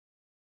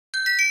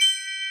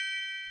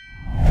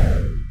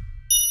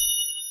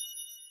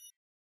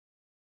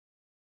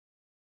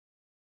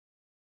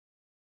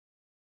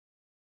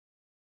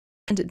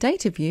And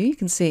Data View, you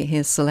can see it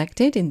here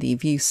selected in the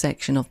View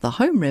section of the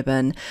Home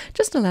ribbon,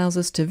 just allows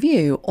us to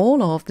view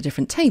all of the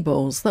different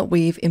tables that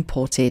we've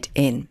imported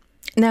in.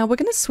 Now we're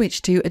going to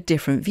switch to a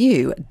different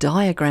view,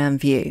 Diagram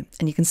View,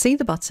 and you can see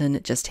the button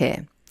just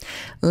here.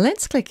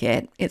 Let's click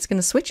it. It's going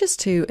to switch us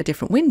to a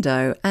different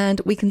window,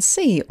 and we can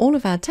see all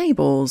of our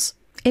tables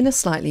in a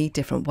slightly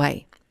different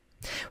way.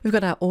 We've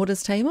got our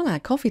orders table, our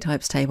coffee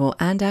types table,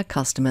 and our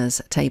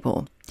customers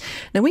table.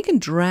 Now we can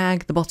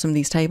drag the bottom of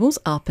these tables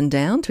up and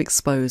down to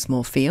expose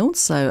more fields,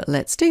 so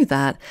let's do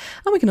that.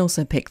 And we can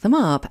also pick them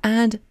up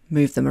and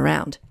move them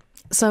around.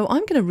 So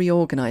I'm going to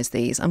reorganize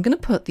these. I'm going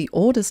to put the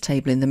orders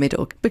table in the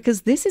middle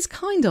because this is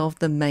kind of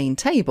the main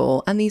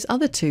table and these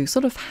other two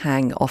sort of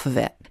hang off of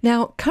it.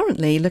 Now,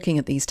 currently looking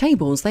at these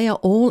tables, they are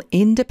all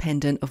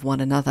independent of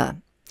one another.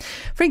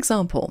 For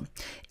example,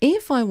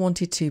 if I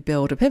wanted to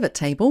build a pivot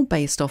table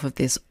based off of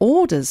this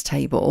orders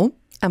table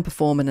and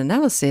perform an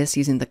analysis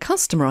using the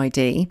customer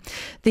ID,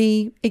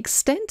 the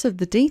extent of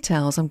the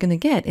details I'm going to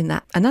get in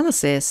that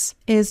analysis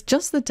is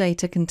just the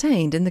data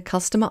contained in the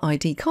customer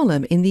ID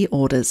column in the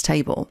orders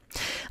table.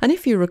 And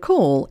if you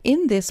recall,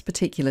 in this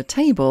particular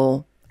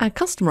table, our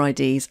customer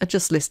IDs are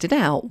just listed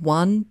out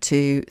 1,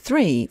 2,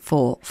 3,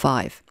 4,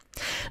 5.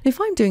 If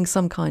I'm doing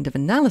some kind of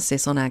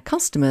analysis on our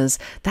customers,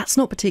 that's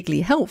not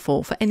particularly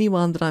helpful for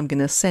anyone that I'm going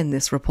to send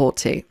this report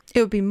to.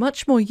 It would be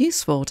much more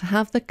useful to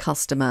have the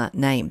customer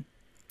name.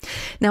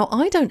 Now,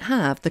 I don't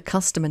have the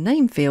customer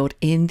name field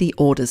in the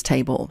orders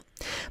table,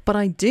 but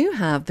I do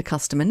have the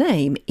customer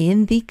name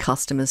in the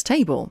customers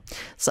table.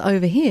 So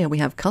over here, we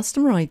have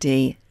customer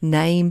ID,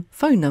 name,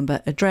 phone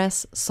number,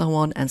 address, so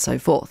on and so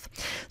forth.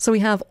 So we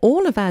have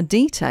all of our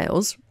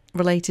details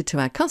related to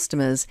our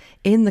customers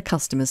in the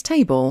customers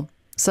table.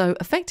 So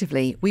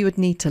effectively, we would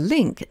need to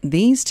link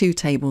these two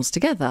tables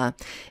together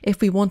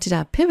if we wanted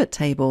our pivot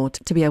table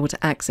to be able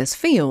to access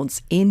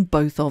fields in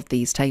both of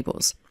these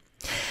tables.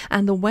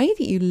 And the way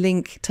that you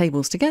link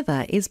tables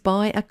together is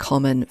by a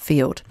common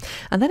field.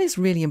 And that is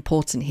really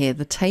important here.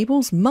 The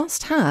tables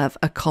must have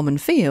a common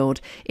field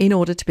in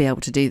order to be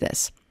able to do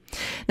this.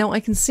 Now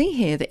I can see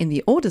here that in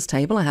the orders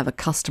table, I have a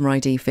customer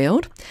ID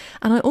field,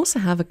 and I also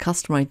have a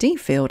customer ID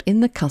field in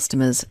the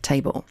customers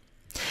table.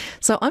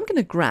 So I'm going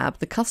to grab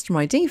the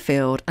customer ID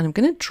field and I'm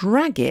going to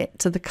drag it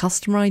to the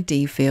customer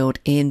ID field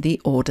in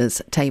the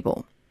orders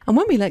table. And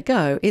when we let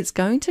go, it's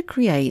going to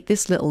create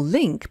this little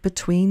link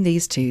between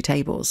these two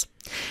tables.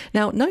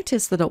 Now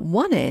notice that at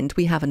one end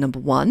we have a number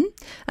 1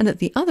 and at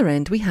the other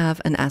end we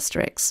have an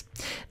asterisk.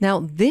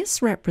 Now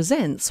this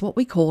represents what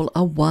we call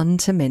a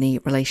one-to-many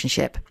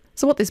relationship.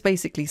 So what this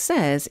basically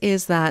says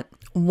is that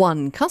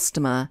one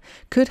customer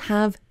could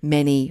have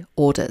many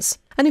orders.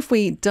 And if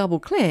we double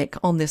click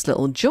on this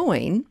little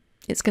join,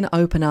 it's going to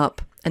open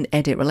up an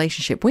edit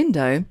relationship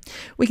window.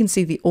 We can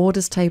see the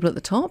orders table at the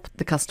top.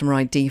 The customer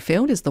ID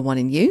field is the one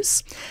in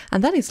use,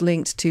 and that is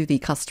linked to the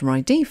customer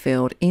ID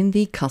field in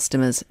the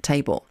customers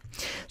table.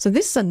 So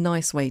this is a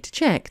nice way to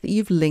check that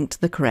you've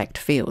linked the correct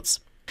fields.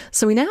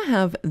 So we now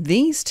have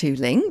these two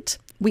linked.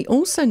 We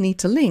also need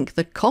to link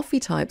the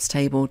coffee types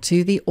table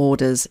to the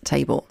orders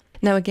table.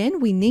 Now again,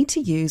 we need to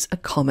use a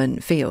common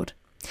field.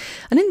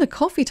 And in the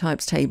coffee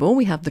types table,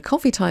 we have the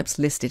coffee types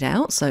listed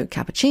out, so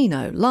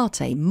cappuccino,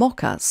 latte,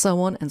 mocha, so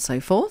on and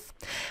so forth.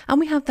 And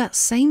we have that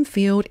same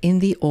field in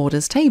the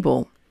orders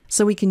table.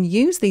 So we can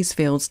use these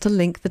fields to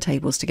link the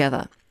tables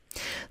together.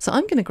 So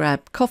I'm going to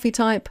grab coffee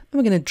type and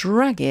we're going to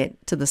drag it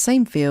to the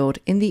same field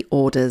in the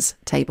orders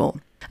table.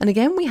 And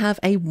again, we have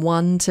a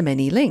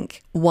one-to-many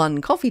link. One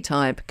coffee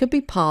type could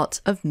be part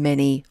of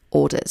many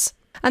orders.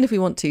 And if we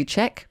want to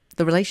check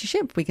the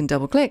relationship, we can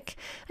double click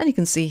and you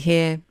can see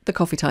here the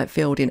coffee type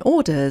field in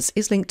orders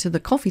is linked to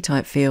the coffee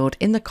type field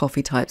in the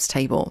coffee types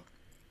table.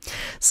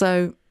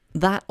 So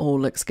that all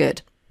looks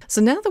good. So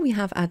now that we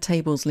have our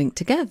tables linked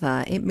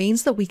together, it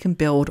means that we can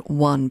build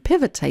one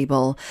pivot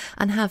table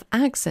and have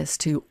access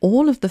to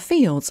all of the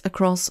fields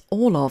across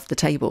all of the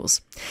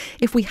tables.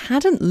 If we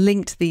hadn't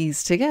linked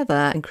these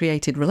together and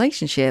created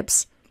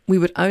relationships, we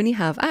would only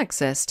have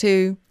access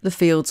to the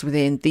fields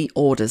within the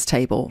orders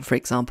table, for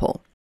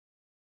example.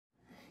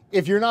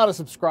 If you're not a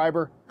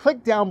subscriber,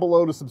 click down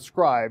below to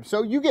subscribe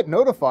so you get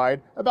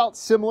notified about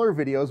similar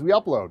videos we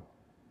upload.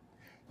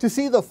 To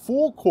see the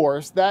full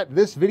course that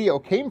this video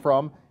came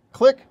from,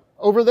 click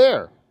over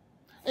there.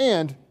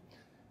 And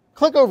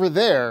click over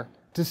there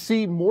to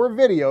see more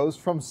videos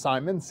from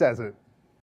Simon Says It.